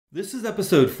This is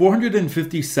episode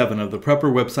 457 of the Prepper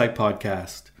Website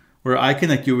Podcast, where I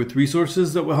connect you with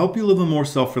resources that will help you live a more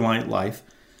self-reliant life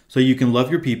so you can love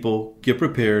your people, get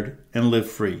prepared, and live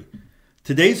free.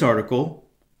 Today's article,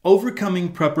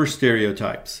 Overcoming Prepper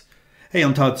Stereotypes. Hey,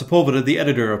 I'm Todd Sepulveda, the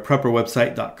editor of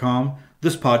PrepperWebsite.com.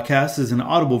 This podcast is an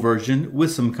audible version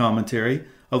with some commentary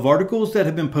of articles that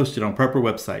have been posted on Prepper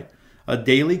Website, a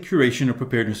daily curation of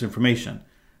preparedness information.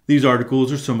 These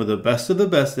articles are some of the best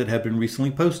that have been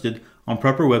recently posted on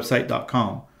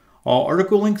PrepperWebsite.com. All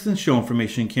article links and show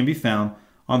information can be found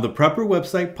on the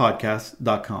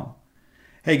PrepperWebsitePodcast.com.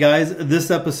 Hey guys,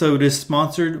 this episode is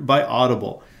sponsored by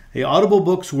Audible. Audible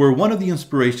books were one of the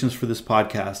inspirations for this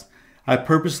podcast. I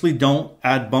purposely don't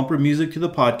add bumper music to the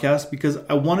podcast because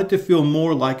I want it to feel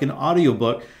more like an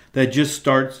audiobook that just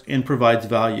starts and provides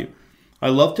value. I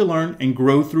love to learn and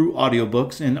grow through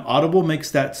audiobooks, and Audible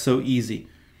makes that so easy.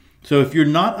 So if you're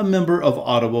not a member of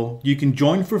Audible, you can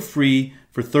join for free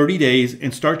for 30 days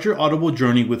and start your Audible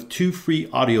journey with 2 free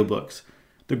audiobooks.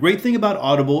 The great thing about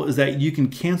Audible is that you can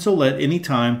cancel at any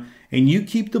time and you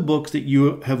keep the books that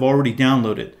you have already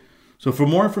downloaded. So for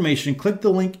more information, click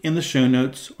the link in the show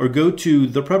notes or go to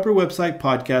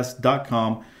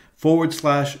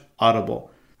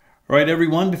theprepperwebsitepodcast.com/audible. All right,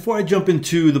 everyone, before I jump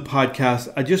into the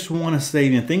podcast, I just want to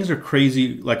say, things are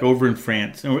crazy like over in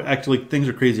France. And actually, things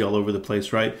are crazy all over the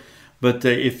place, right? But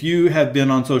if you have been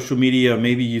on social media,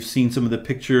 maybe you've seen some of the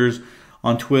pictures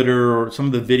on Twitter or some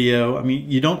of the video.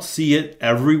 You don't see it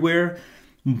everywhere,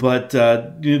 but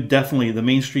definitely the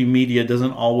mainstream media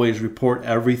doesn't always report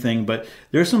everything. But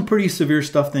there's some pretty severe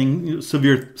things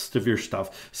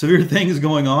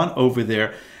going on over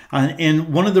there.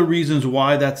 And one of the reasons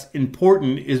why that's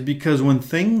important is because when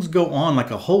things go on like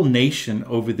a whole nation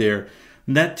over there,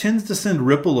 that tends to send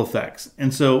ripple effects.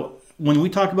 And so when we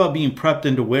talk about being prepped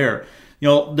and aware,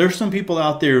 there's some people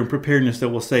out there in preparedness that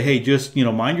will say, hey, just,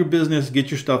 mind your business,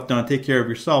 get your stuff done, take care of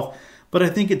yourself. But I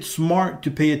think it's smart to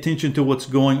pay attention to what's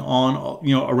going on,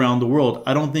 around the world.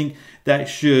 I don't think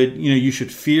that you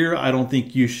should fear. I don't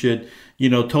think you should,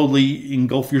 totally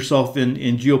engulf yourself in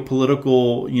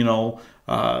geopolitical,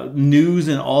 news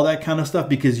and all that kind of stuff,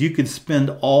 because you could spend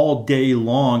all day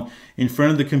long in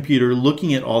front of the computer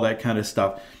looking at all that kind of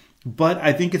stuff. But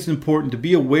I think it's important to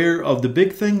be aware of the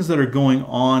big things that are going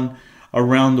on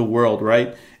around the world,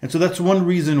 right? And so that's one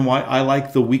reason why I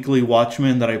like the weekly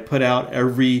Watchman that I put out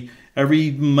every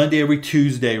Monday, every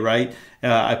Tuesday, right?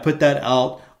 I put that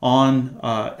out on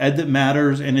Ed That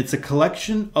Matters, and it's a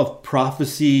collection of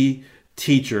prophecy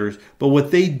teachers. But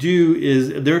what they do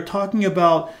is they're talking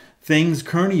about things,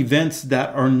 current events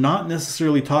that are not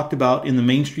necessarily talked about in the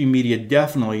mainstream media,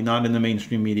 definitely not in the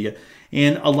mainstream media.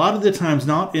 And a lot of the times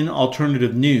not in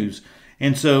alternative news.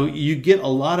 And so you get a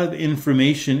lot of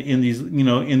information in these,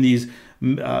 videos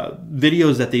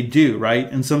that they do,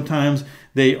 right? And sometimes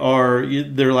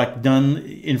they're like done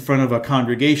in front of a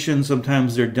congregation.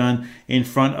 Sometimes they're done in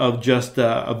front of just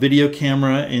a video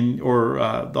camera or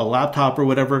a laptop or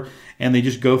whatever, and they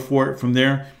just go for it from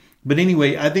there. But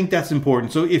anyway, I think that's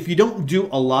important. So if you don't do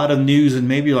a lot of news and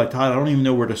maybe you're like, Todd, I don't even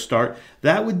know where to start,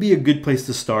 that would be a good place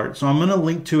to start. So I'm going to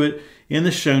link to it in the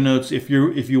show notes if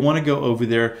you want to go over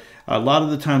there. A lot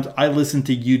of the times I listen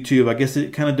to YouTube. I guess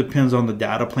it kind of depends on the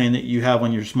data plan that you have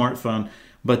on your smartphone.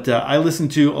 But I listen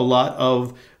to a lot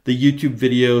of the YouTube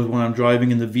videos when I'm driving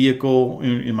in the vehicle,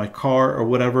 in my car or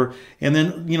whatever. And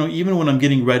then, even when I'm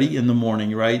getting ready in the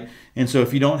morning, right? And so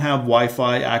if you don't have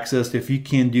Wi-Fi access, if you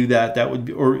can do that, that would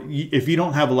be, or if you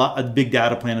don't have a big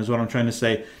data plan is what I'm trying to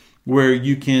say, where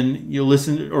you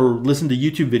listen to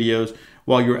YouTube videos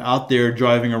while you're out there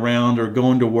driving around or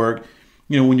going to work,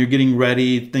 when you're getting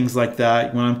ready, things like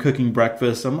that. When I'm cooking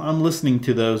breakfast, I'm listening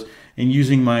to those and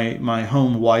using my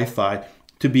home Wi-Fi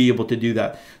to be able to do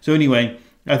that. So anyway,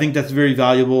 I think that's very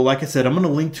valuable. Like I said, I'm going to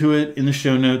link to it in the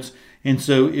show notes. And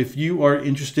so if you are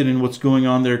interested in what's going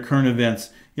on there, current events,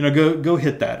 go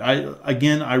hit that.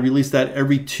 I release that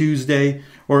every Tuesday,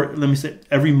 or let me say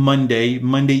every Monday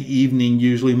evening,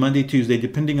 usually Monday, Tuesday,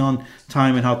 depending on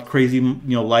time and how crazy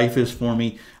life is for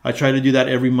me. I try to do that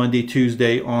every Monday,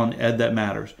 Tuesday on Ed That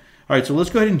Matters. All right, so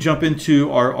let's go ahead and jump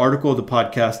into our article of the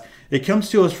podcast. It comes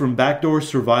to us from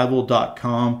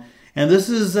backdoorsurvival.com, and this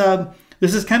is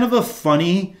kind of a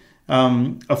funny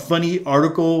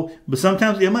article, but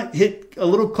sometimes it might hit a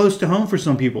little close to home for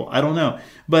some people. I don't know.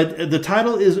 But the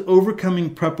title is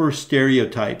Overcoming Prepper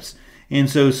Stereotypes. And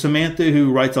so Samantha, who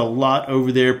writes a lot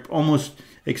over there, almost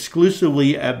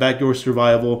exclusively at Backdoor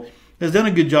Survival, has done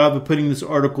a good job of putting this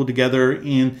article together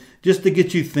and just to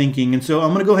get you thinking. And so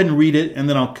I'm going to go ahead and read it, and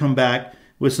then I'll come back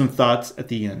with some thoughts at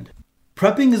the end.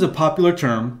 Prepping is a popular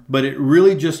term, but it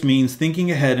really just means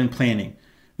thinking ahead and planning.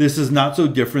 This is not so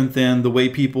different than the way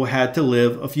people had to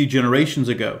live a few generations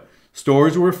ago.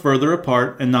 Stores were further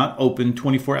apart and not open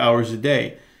 24 hours a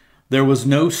day. There was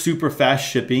no super fast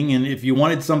shipping, and if you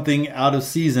wanted something out of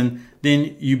season,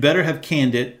 then you better have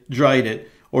canned it, dried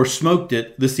it, or smoked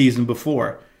it the season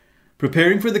before.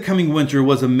 Preparing for the coming winter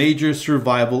was a major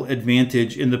survival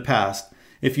advantage in the past.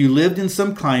 If you lived in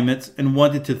some climates and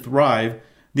wanted to thrive,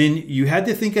 then you had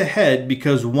to think ahead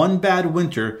because one bad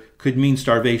winter could mean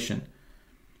starvation.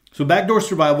 So Backdoor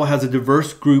Survival has a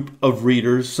diverse group of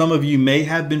readers. Some of you may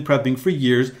have been prepping for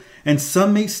years, and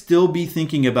some may still be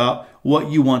thinking about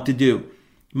what you want to do.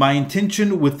 My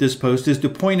intention with this post is to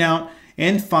point out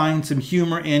and find some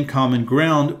humor and common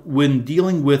ground when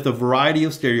dealing with a variety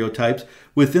of stereotypes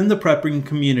within the prepping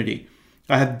community.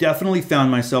 I have definitely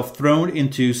found myself thrown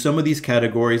into some of these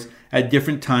categories at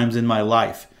different times in my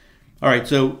life. All right,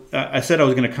 so I said I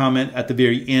was going to comment at the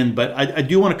very end, but I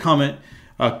do want to comment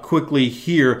quickly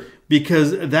here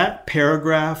because that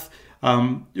paragraph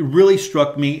really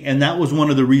struck me, and that was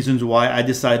one of the reasons why I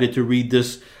decided to read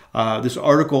this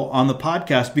article on the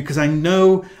podcast, because I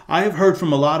know I have heard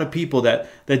from a lot of people that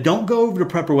don't go over to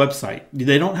Prepper website.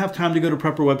 They don't have time to go to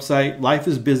Prepper website. Life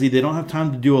is busy. They don't have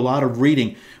time to do a lot of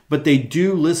reading, but they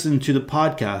do listen to the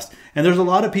podcast. And there's a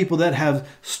lot of people that have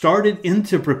started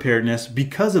into preparedness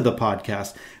because of the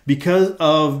podcast, because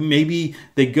of maybe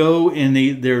they go and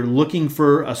they're looking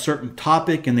for a certain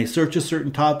topic and they search a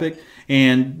certain topic.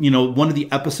 And, one of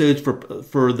the episodes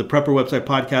for the Prepper Website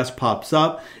podcast pops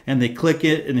up and they click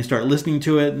it and they start listening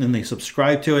to it and then they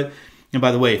subscribe to it. And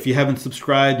by the way, if you haven't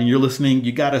subscribed and you're listening,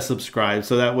 you got to subscribe.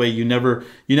 So that way you never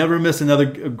miss another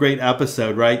great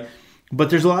episode, right? But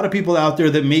there's a lot of people out there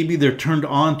that maybe they're turned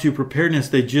on to preparedness.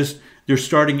 They're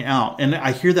starting out. And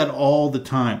I hear that all the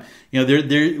time.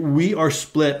 We are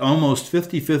split almost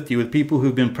 50-50 with people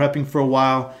who've been prepping for a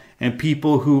while and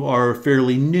people who are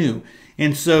fairly new.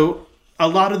 And so a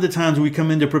lot of the times we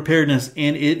come into preparedness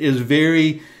and it is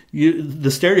very, the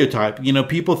stereotype,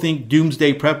 people think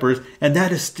doomsday preppers, and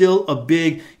that is still a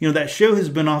big, that show has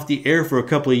been off the air for a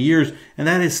couple of years, and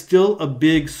that is still a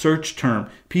big search term.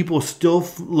 People still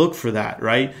look for that,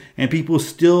 right? And people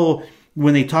still,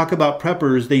 when they talk about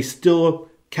preppers, they still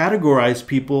categorize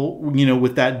people,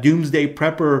 with that doomsday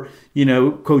prepper,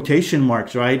 quotation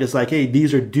marks, right? It's like, hey,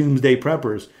 these are doomsday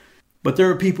preppers. But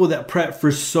there are people that prep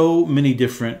for so many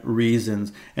different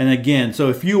reasons. And again, so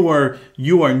if you are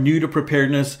new to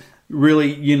preparedness,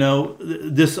 really,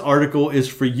 this article is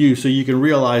for you. So you can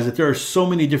realize that there are so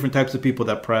many different types of people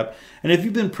that prep. And if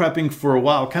you've been prepping for a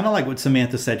while, kind of like what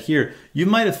Samantha said here, you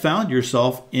might have found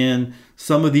yourself in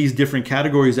some of these different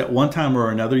categories at one time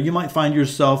or another. You might find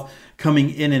yourself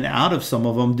coming in and out of some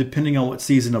of them, depending on what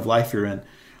season of life you're in.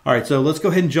 All right, so let's go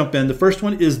ahead and jump in. The first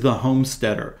one is the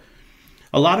homesteader.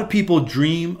 A lot of people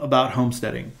dream about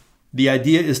homesteading. The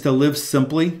idea is to live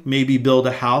simply, maybe build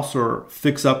a house or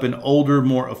fix up an older,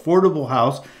 more affordable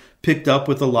house picked up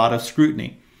with a lot of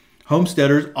scrutiny.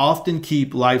 Homesteaders often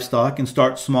keep livestock and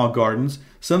start small gardens.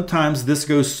 Sometimes this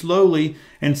goes slowly,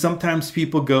 and sometimes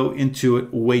people go into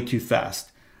it way too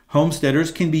fast.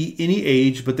 Homesteaders can be any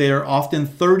age, but they are often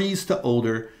 30s to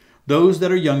older. Those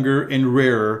that are younger and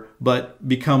rarer, but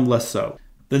become less so.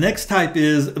 The next type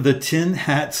is the tin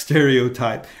hat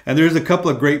stereotype. And there's a couple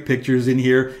of great pictures in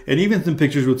here, and even some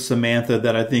pictures with Samantha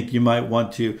that I think you might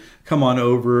want to come on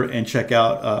over and check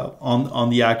out on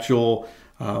the actual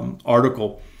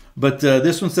article. But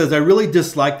this one says, I really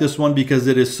dislike this one because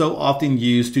it is so often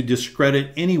used to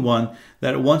discredit anyone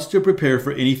that wants to prepare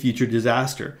for any future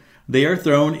disaster. They are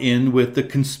thrown in with the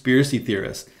conspiracy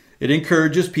theorists. It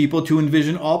encourages people to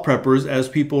envision all preppers as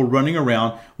people running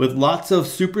around with lots of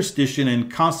superstition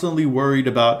and constantly worried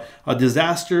about a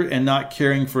disaster and not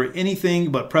caring for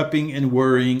anything but prepping and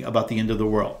worrying about the end of the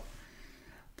world.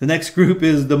 The next group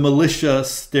is the militia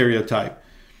stereotype.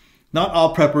 Not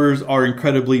all preppers are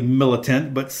incredibly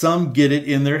militant, but some get it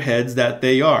in their heads that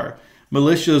they are.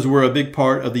 Militias were a big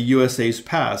part of the USA's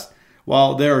past.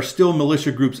 While there are still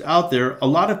militia groups out there, a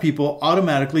lot of people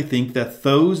automatically think that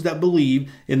those that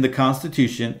believe in the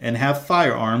Constitution and have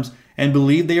firearms and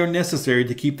believe they are necessary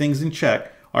to keep things in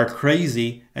check are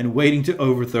crazy and waiting to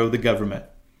overthrow the government.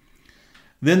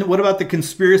 Then what about the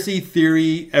conspiracy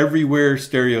theory everywhere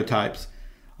stereotypes?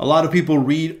 A lot of people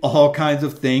read all kinds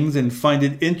of things and find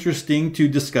it interesting to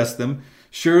discuss them.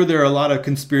 Sure, there are a lot of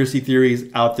conspiracy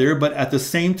theories out there, but at the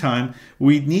same time,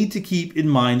 we need to keep in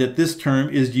mind that this term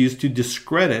is used to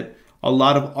discredit a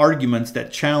lot of arguments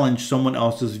that challenge someone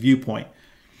else's viewpoint.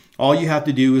 All you have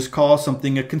to do is call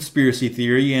something a conspiracy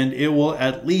theory, and it will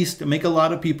at least make a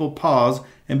lot of people pause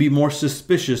and be more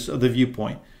suspicious of the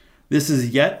viewpoint. This is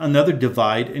yet another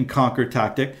divide and conquer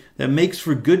tactic that makes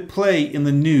for good play in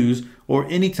the news or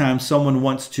anytime someone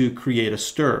wants to create a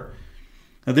stir.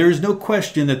 Now, there is no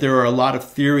question that there are a lot of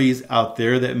theories out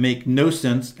there that make no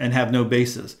sense and have no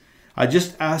basis. I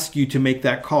just ask you to make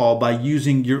that call by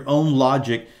using your own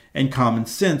logic and common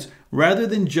sense rather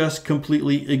than just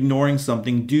completely ignoring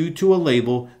something due to a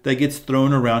label that gets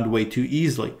thrown around way too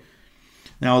easily.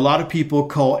 Now, a lot of people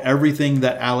call everything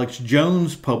that Alex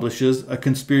Jones publishes a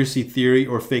conspiracy theory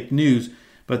or fake news,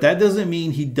 but that doesn't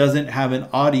mean he doesn't have an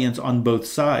audience on both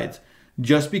sides.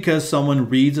 Just because someone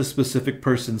reads a specific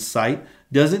person's site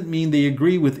doesn't mean they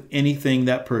agree with anything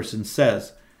that person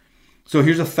says. So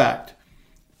here's a fact.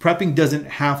 Prepping doesn't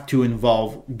have to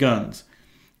involve guns.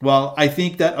 While I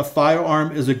think that a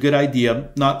firearm is a good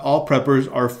idea, not all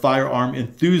preppers are firearm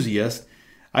enthusiasts.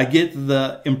 I get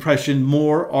the impression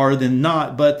more are than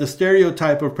not, but the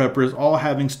stereotype of preppers all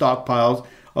having stockpiles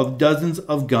of dozens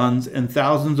of guns and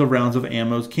thousands of rounds of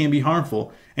ammo can be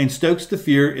harmful and stokes the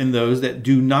fear in those that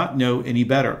do not know any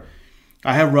better.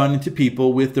 I have run into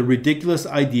people with the ridiculous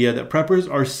idea that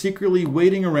preppers are secretly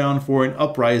waiting around for an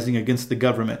uprising against the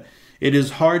government. It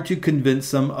is hard to convince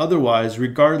them otherwise,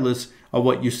 regardless of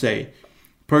what you say.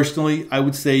 Personally, I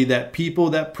would say that people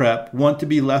that prep want to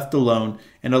be left alone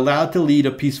and allowed to lead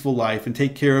a peaceful life and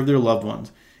take care of their loved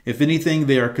ones. If anything,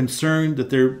 they are concerned that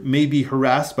they may be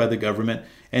harassed by the government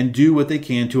and do what they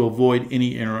can to avoid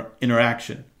any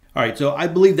interaction. All right, so I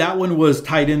believe that one was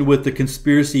tied in with the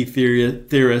conspiracy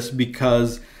theorists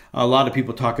because a lot of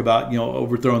people talk about,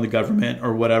 overthrowing the government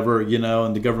or whatever,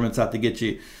 and the government's out to get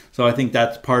you. So I think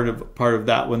that's part of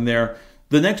that one there.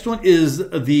 The next one is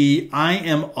the I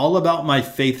am all about my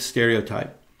faith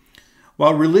stereotype.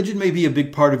 While religion may be a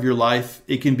big part of your life,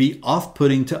 it can be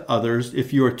off-putting to others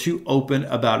if you are too open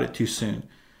about it too soon.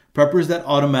 Preppers that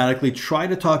automatically try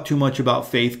to talk too much about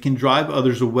faith can drive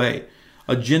others away.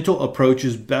 A gentle approach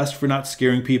is best for not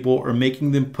scaring people or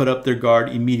making them put up their guard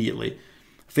immediately.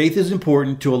 Faith is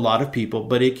important to a lot of people,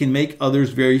 but it can make others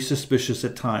very suspicious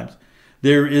at times.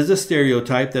 There is a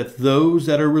stereotype that those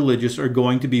that are religious are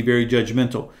going to be very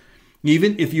judgmental.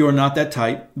 Even if you are not that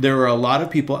type, there are a lot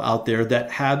of people out there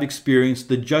that have experienced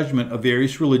the judgment of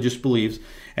various religious beliefs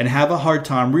and have a hard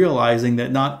time realizing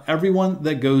that not everyone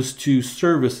that goes to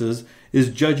services is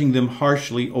judging them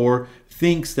harshly or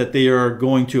thinks that they are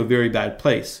going to a very bad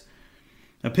place.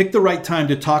 Now, pick the right time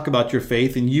to talk about your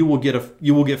faith, and you will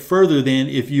get further than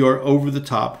if you are over the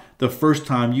top the first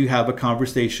time you have a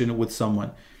conversation with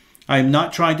someone. I am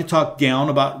not trying to talk down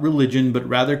about religion, but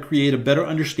rather create a better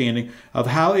understanding of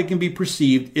how it can be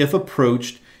perceived if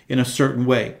approached in a certain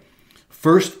way.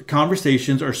 First,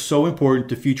 conversations are so important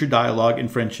to future dialogue and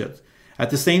friendships. At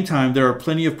the same time, there are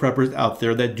plenty of preppers out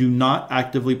there that do not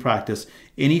actively practice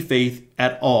any faith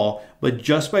at all, but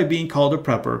just by being called a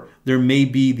prepper, there may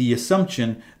be the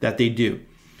assumption that they do.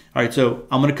 All right, so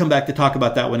I'm going to come back to talk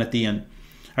about that one at the end.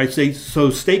 All right, so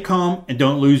stay calm and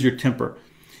don't lose your temper.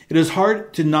 It is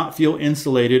hard to not feel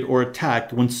insulated or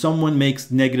attacked when someone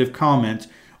makes negative comments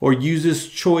or uses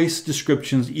choice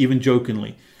descriptions even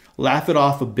jokingly. Laugh it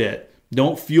off a bit.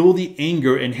 Don't fuel the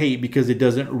anger and hate because it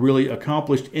doesn't really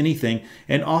accomplish anything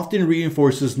and often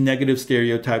reinforces negative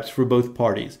stereotypes for both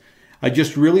parties. I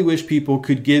just really wish people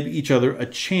could give each other a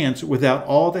chance without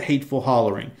all the hateful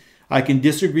hollering. I can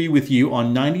disagree with you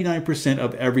on 99%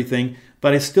 of everything,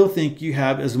 but I still think you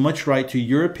have as much right to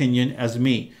your opinion as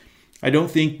me. I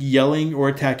don't think yelling or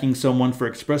attacking someone for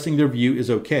expressing their view is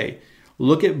okay.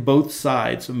 Look at both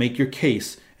sides, make your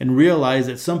case, and realize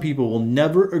that some people will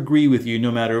never agree with you no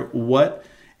matter what,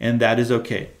 and that is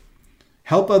okay.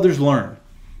 Help others learn.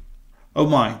 Oh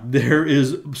my, there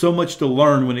is so much to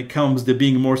learn when it comes to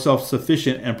being more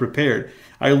self-sufficient and prepared.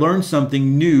 I learn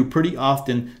something new pretty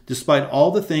often despite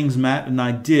all the things Matt and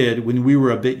I did when we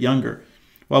were a bit younger.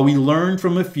 While we learned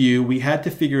from a few, we had to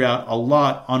figure out a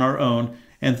lot on our own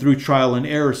and through trial and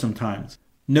error sometimes.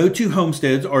 No two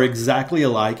homesteads are exactly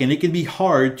alike, and it can be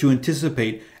hard to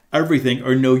anticipate everything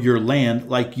or know your land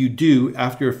like you do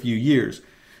after a few years.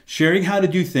 Sharing how to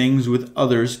do things with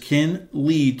others can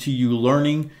lead to you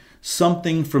learning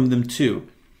something from them too.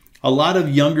 A lot of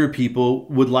younger people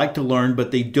would like to learn, but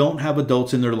they don't have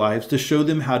adults in their lives to show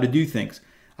them how to do things.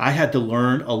 I had to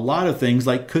learn a lot of things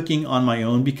like cooking on my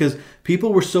own because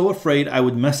people were so afraid I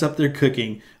would mess up their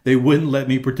cooking, they wouldn't let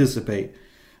me participate.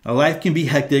 Life can be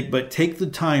hectic, but take the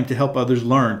time to help others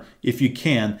learn if you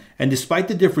can, and despite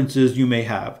the differences you may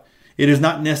have. It is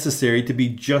not necessary to be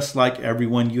just like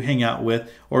everyone you hang out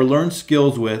with or learn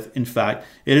skills with. In fact,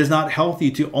 it is not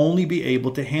healthy to only be able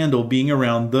to handle being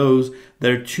around those that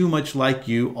are too much like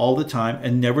you all the time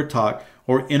and never talk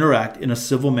or interact in a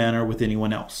civil manner with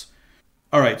anyone else.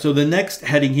 All right, so the next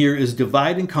heading here is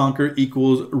divide and conquer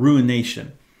equals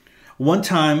ruination. One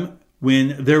time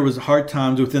when there was hard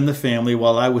times within the family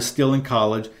while I was still in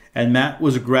college and Matt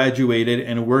was graduated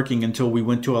and working until we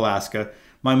went to Alaska,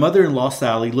 my mother-in-law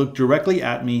Sally looked directly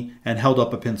at me and held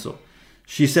up a pencil.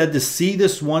 She said to see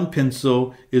this one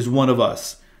pencil is one of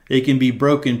us. It can be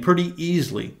broken pretty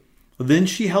easily. Then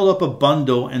she held up a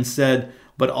bundle and said,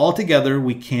 but altogether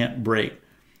we can't break.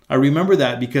 I remember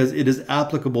that because it is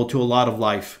applicable to a lot of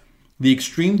life. The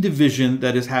extreme division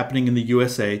that is happening in the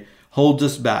USA holds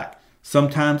us back.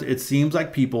 Sometimes it seems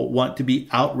like people want to be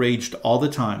outraged all the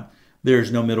time. There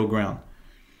is no middle ground.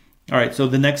 All right, so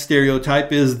the next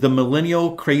stereotype is the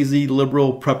millennial crazy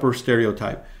liberal prepper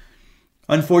stereotype.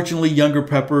 Unfortunately, younger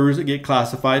preppers get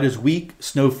classified as weak,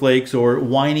 snowflakes, or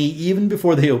whiny even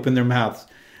before they open their mouths.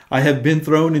 I have been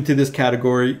thrown into this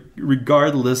category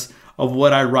regardless of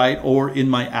what I write or in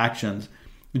my actions.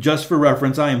 Just for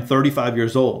reference, I am 35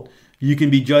 years old. You can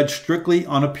be judged strictly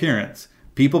on appearance.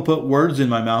 People put words in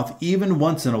my mouth even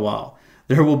once in a while.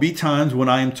 There will be times when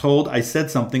I am told I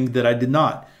said something that I did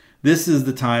not. This is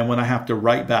the time when I have to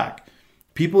write back.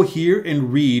 People hear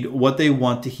and read what they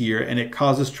want to hear, and it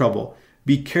causes trouble.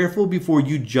 Be careful before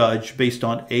you judge based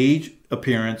on age,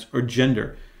 appearance, or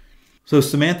gender. So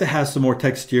Samantha has some more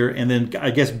text here, and then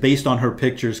I guess based on her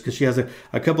pictures, because she has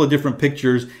a couple of different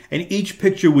pictures, and each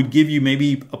picture would give you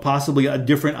maybe possibly a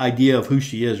different idea of who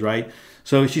she is, right?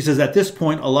 So she says, at this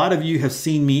point, a lot of you have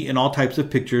seen me in all types of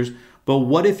pictures, but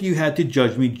what if you had to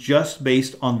judge me just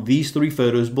based on these 3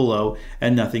 photos below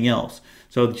and nothing else?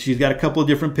 So she's got a couple of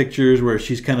different pictures where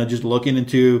she's kind of just looking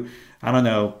into, I don't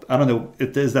know,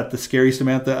 is that the scary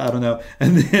Samantha? I don't know.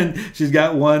 And then she's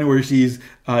got one where she's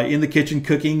in the kitchen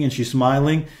cooking and she's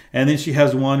smiling. And then she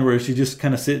has one where she's just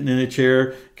kind of sitting in a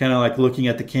chair, kind of like looking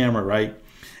at the camera, right?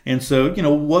 And so,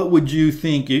 what would you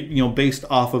think, based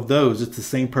off of those? It's the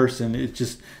same person. It's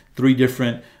just three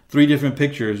different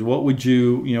pictures. What would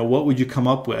you come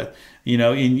up with,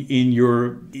 in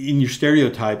your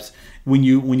stereotypes when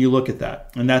you look at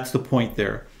that? And that's the point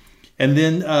there. And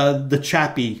then the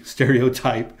chappy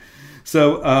stereotype.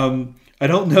 So I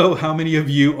don't know how many of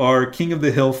you are King of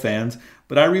the Hill fans,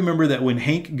 but I remember that when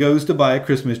Hank goes to buy a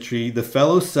Christmas tree, the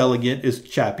fellow selling it is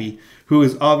Chappie, who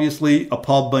is obviously a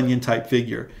Paul Bunyan type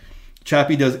figure.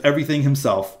 Chappie does everything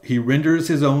himself. He renders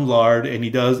his own lard, and he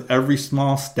does every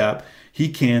small step he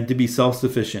can to be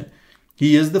self-sufficient.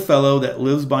 He is the fellow that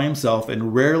lives by himself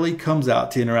and rarely comes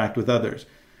out to interact with others.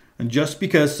 And just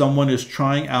because someone is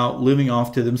trying out living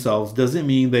off to themselves doesn't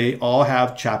mean they all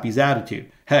have Chappie's attitude.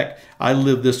 Heck, I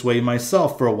lived this way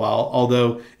myself for a while,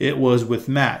 although it was with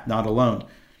Matt, not alone.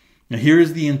 Now here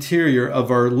is the interior of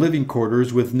our living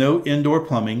quarters with no indoor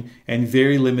plumbing and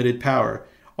very limited power.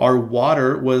 Our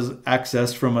water was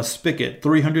accessed from a spigot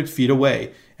 300 feet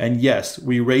away. And yes,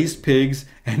 we raised pigs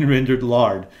and rendered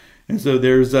lard. And so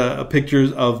there's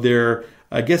pictures of their,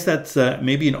 I guess that's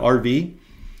maybe an RV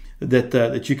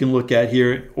that you can look at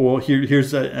here. Or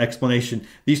here's an explanation.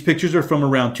 These pictures are from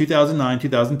around 2009,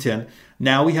 2010.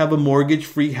 Now we have a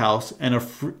mortgage-free house and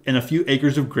a few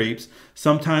acres of grapes.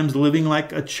 Sometimes living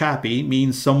like a chappie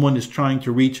means someone is trying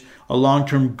to reach a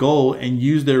long-term goal and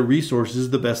use their resources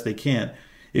the best they can.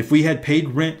 If we had paid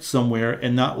rent somewhere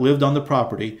and not lived on the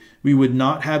property, we would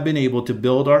not have been able to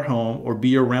build our home or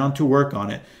be around to work on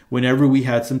it whenever we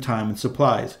had some time and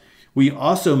supplies. We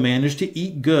also managed to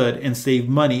eat good and save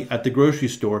money at the grocery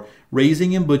store,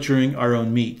 raising and butchering our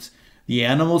own meats. The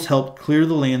animals helped clear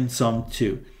the land some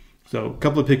too. So a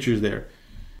couple of pictures there.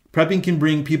 Prepping can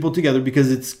bring people together because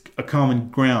it's a common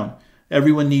ground.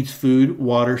 Everyone needs food,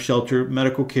 water, shelter,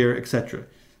 medical care, etc.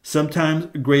 Sometimes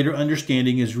greater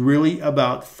understanding is really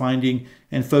about finding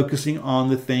and focusing on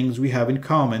the things we have in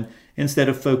common instead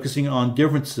of focusing on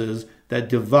differences that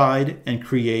divide and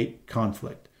create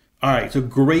conflict. All right, so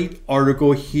great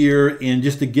article here, and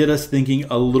just to get us thinking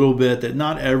a little bit that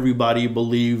not everybody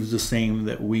believes the same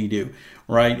that we do,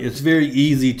 right? It's very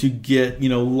easy to get,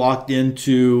 locked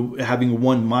into having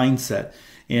one mindset.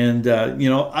 And,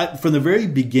 from the very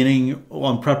beginning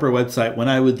on Prepper website, when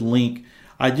I would link,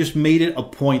 I just made it a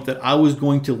point that I was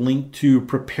going to link to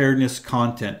preparedness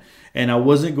content. And I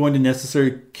wasn't going to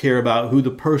necessarily care about who the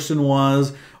person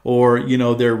was or,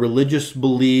 their religious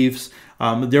beliefs.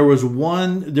 There was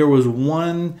one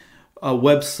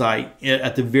website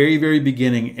at the very, very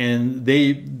beginning, and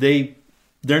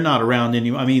they're not around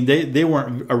anymore. I mean, they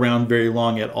weren't around very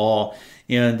long at all.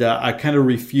 And I kind of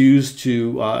refused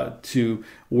to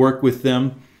work with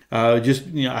them. I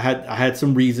had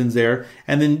some reasons there.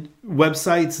 And then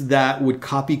websites that would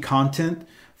copy content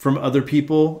from other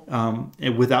people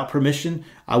and without permission,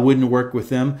 I wouldn't work with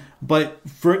them. But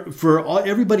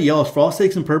everybody else, for all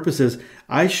sakes and purposes,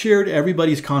 I shared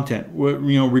everybody's content,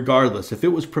 regardless. If it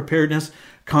was preparedness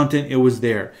content, it was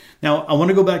there. Now, I want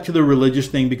to go back to the religious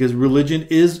thing because religion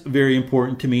is very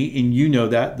important to me, and you know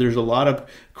that. There's a lot of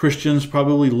Christians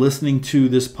probably listening to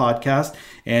this podcast,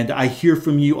 and I hear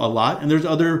from you a lot. And there's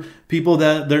other people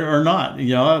that there are not.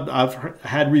 I've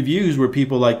had reviews where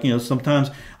people sometimes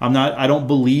I don't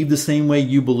believe the same way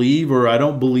you believe, or I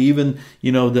don't believe in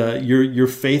your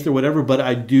faith or whatever, but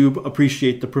I do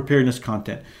appreciate the preparedness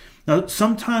content. Now,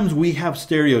 sometimes we have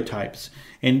stereotypes,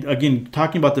 and again,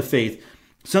 talking about the faith,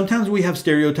 sometimes we have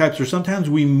stereotypes, or sometimes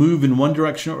we move in one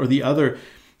direction or the other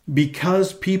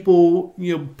because people,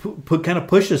 kind of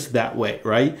push us that way,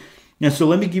 right? And so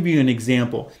let me give you an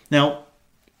example. Now,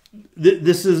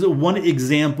 this is one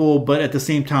example, but at the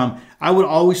same time, I would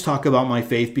always talk about my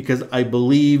faith because I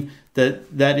believe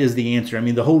that is the answer. I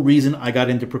mean, the whole reason I got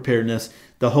into preparedness,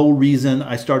 the whole reason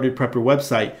I started Prepper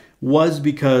website was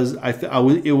because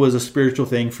it was a spiritual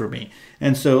thing for me.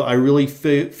 And so I really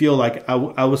feel like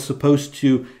I was supposed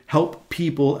to help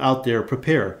people out there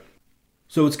prepare.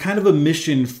 So it's kind of a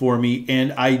mission for me,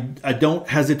 and I don't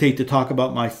hesitate to talk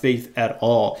about my faith at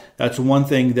all. That's one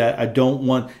thing that I don't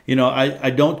want. I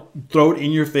don't throw it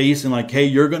in your face and hey,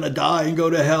 you're gonna die and go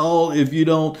to hell if you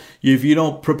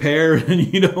don't prepare.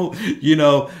 And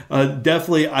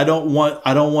definitely I don't want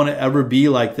to ever be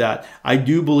like that. I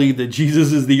do believe that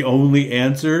Jesus is the only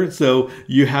answer, so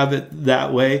you have it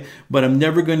that way. But I'm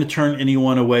never going to turn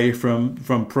anyone away from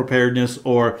preparedness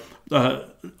or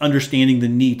understanding the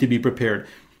need to be prepared.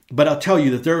 But I'll tell you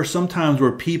that there are some times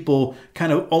where people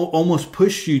kind of almost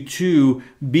push you to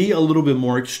be a little bit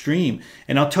more extreme.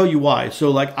 And I'll tell you why.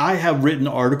 So I have written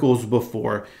articles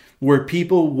before where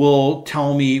people will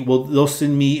tell me, they'll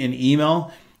send me an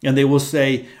email and they will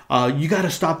say, you got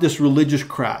to stop this religious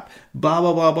crap, blah,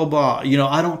 blah, blah, blah, blah.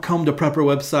 I don't come to Prepper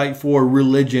website for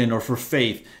religion or for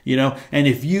faith, and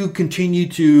if you continue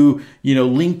to,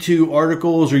 link to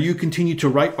articles or you continue to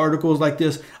write articles like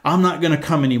this, I'm not going to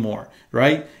come anymore.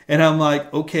 Right. And I'm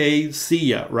like, okay, see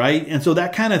ya. Right. And so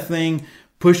that kind of thing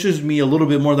pushes me a little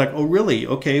bit more oh, really?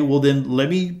 Okay, well then let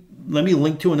me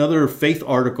link to another faith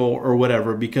article or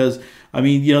whatever, because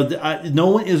no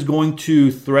one is going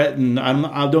to threaten. I'm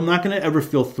not going to ever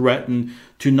feel threatened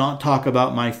to not talk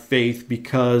about my faith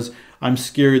because I'm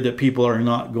scared that people are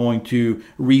not going to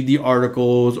read the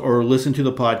articles or listen to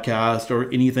the podcast or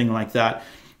anything like that.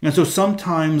 And so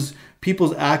sometimes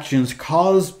people's actions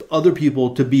cause other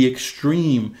people to be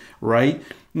extreme, right?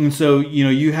 And so,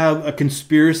 you have a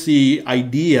conspiracy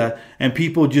idea and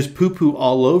people just poo-poo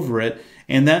all over it.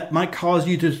 And that might cause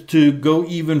you to go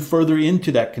even further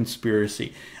into that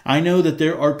conspiracy. I know that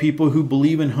there are people who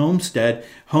believe in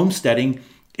homesteading,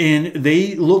 and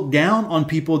they look down on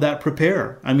people that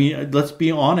prepare. I mean, let's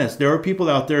be honest. There are people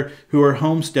out there who are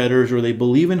homesteaders or they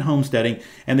believe in homesteading,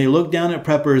 and they look down at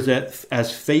preppers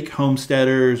as fake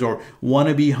homesteaders or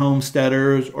wannabe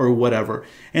homesteaders or whatever.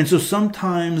 And so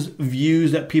sometimes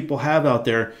views that people have out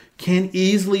there can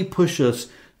easily push us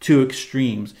to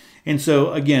extremes. And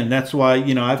so, again, that's why,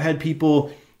 I've had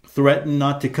people threaten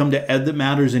not to come to Ed That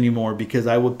Matters anymore because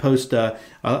I would post a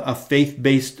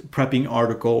faith-based prepping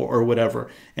article or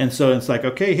whatever. And so it's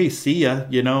okay, hey, see ya.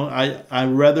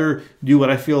 I'd rather do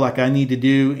what I feel like I need to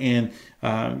do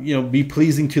and, be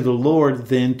pleasing to the Lord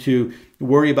than to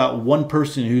worry about one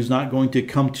person who's not going to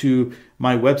come to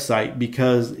my website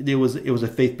because it was a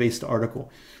faith-based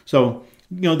article. So,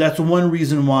 that's one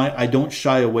reason why I don't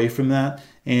shy away from that.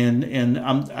 And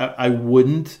I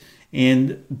wouldn't.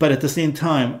 But at the same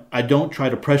time, I don't try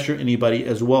to pressure anybody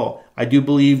as well. I do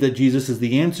believe that Jesus is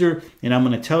the answer, and I'm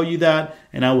going to tell you that,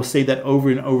 and I will say that over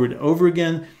and over and over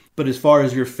again. But as far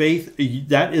as your faith,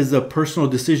 that is a personal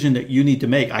decision that you need to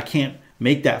make. I can't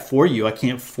make that for you. I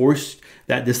can't force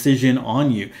that decision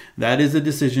on you. That is a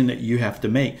decision that you have to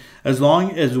make, as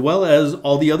well as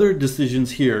all the other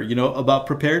decisions here, about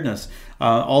preparedness,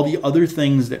 all the other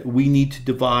things that we need to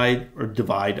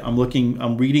divide.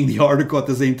 I'm reading the article at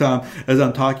the same time as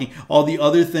I'm talking. All the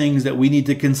other things that we need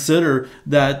to consider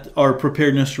that are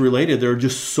preparedness related. There are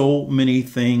just so many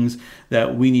things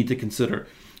that we need to consider.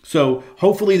 So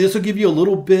hopefully this will give you a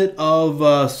little bit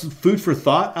of food for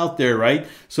thought out there, right?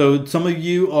 So some of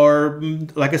you are,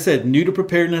 like I said, new to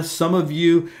preparedness. Some of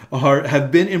you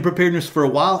have been in preparedness for a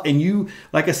while, and you,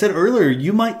 like I said earlier,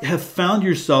 you might have found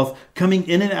yourself coming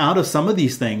in and out of some of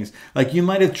these things. Like you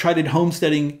might have tried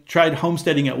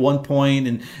homesteading at one point,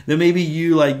 and then maybe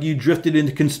you drifted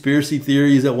into conspiracy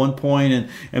theories at one point,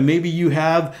 and maybe you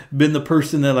have been the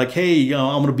person that like, hey,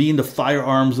 I'm going to be into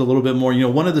firearms a little bit more.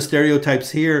 One of the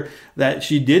stereotypes here that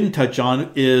she didn't touch on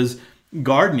is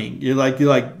gardening. You're like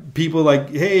people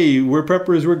like, hey, we're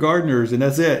preppers, we're gardeners, and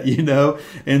that's it,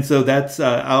 And so that's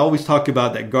I always talk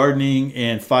about that gardening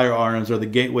and firearms are the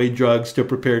gateway drugs to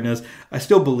preparedness. I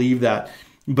still believe that,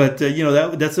 but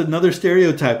that's another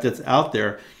stereotype that's out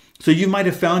there. So you might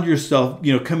have found yourself,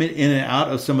 coming in and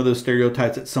out of some of those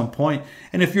stereotypes at some point.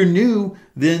 And if you're new,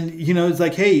 then it's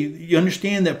like, hey, you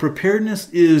understand that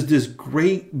preparedness is this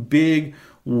great big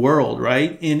world,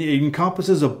 right? And it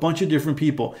encompasses a bunch of different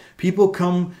people. People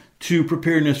come to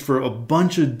preparedness for a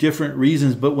bunch of different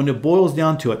reasons, but when it boils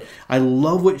down to it, I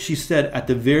love what she said at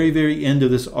the very, very end of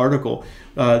this article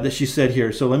that she said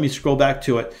here. So let me scroll back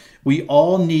to it. We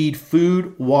all need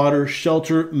food, water,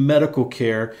 shelter, medical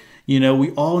care. We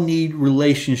all need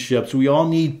relationships. We all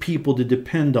need people to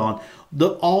depend on.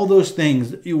 All those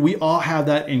things, we all have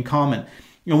that in common.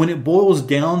 When it boils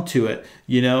down to it,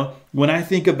 when I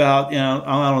think about,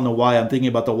 I don't know why I'm thinking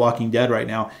about The Walking Dead right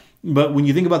now, but when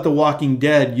you think about The Walking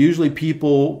Dead, usually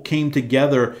people came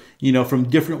together, from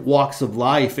different walks of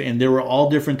life, and there were all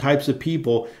different types of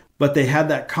people, but they had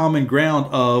that common ground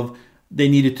of they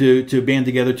needed to band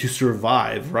together to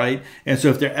survive, right? And so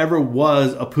if there ever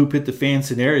was a poop hit the fan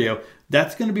scenario,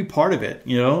 that's going to be part of it.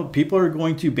 People are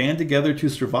going to band together to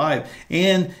survive.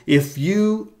 And if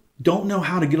you don't know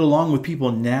how to get along with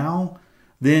people now,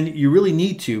 then you really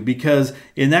need to, because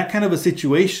in that kind of a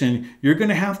situation, you're going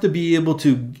to have to be able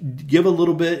to give a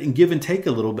little bit and give and take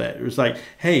a little bit. It's like,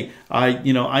 hey, I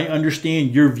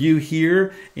understand your view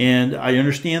here, and I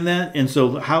understand that. And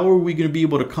so how are we going to be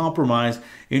able to compromise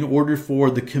in order for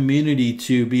the community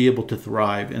to be able to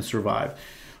thrive and survive?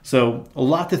 So a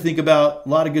lot to think about, a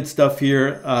lot of good stuff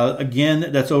here.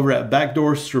 Again, that's over at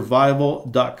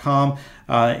backdoorsurvival.com.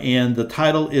 And the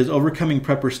title is Overcoming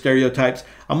Prepper Stereotypes.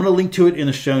 I'm going to link to it in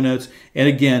the show notes. And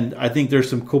again, I think there's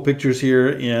some cool pictures here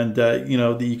and, that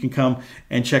you can come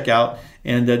and check out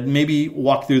and maybe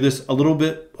walk through this a little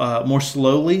bit more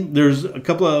slowly. There's a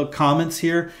couple of comments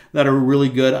here that are really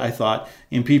good, I thought.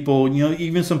 And people,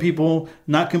 even some people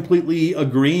not completely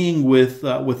agreeing with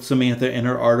Samantha in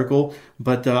her article,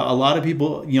 but a lot of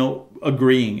people,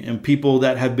 agreeing, and people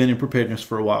that have been in preparedness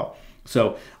for a while.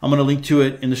 So I'm going to link to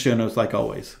it in the show notes like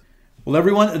always. Well,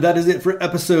 everyone, that is it for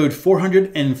episode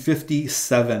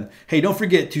 457. Hey, don't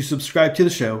forget to subscribe to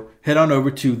the show. Head on over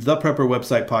to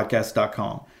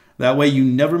theprepperwebsitepodcast.com. That way you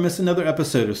never miss another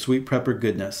episode of Sweet Prepper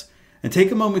Goodness. And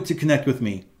take a moment to connect with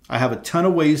me. I have a ton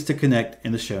of ways to connect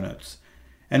in the show notes.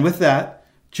 And with that,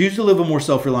 choose to live a more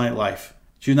self-reliant life.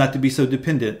 Choose not to be so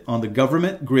dependent on the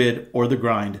government, grid, or the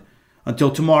grind.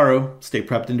 Until tomorrow, stay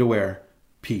prepped and aware.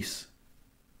 Peace.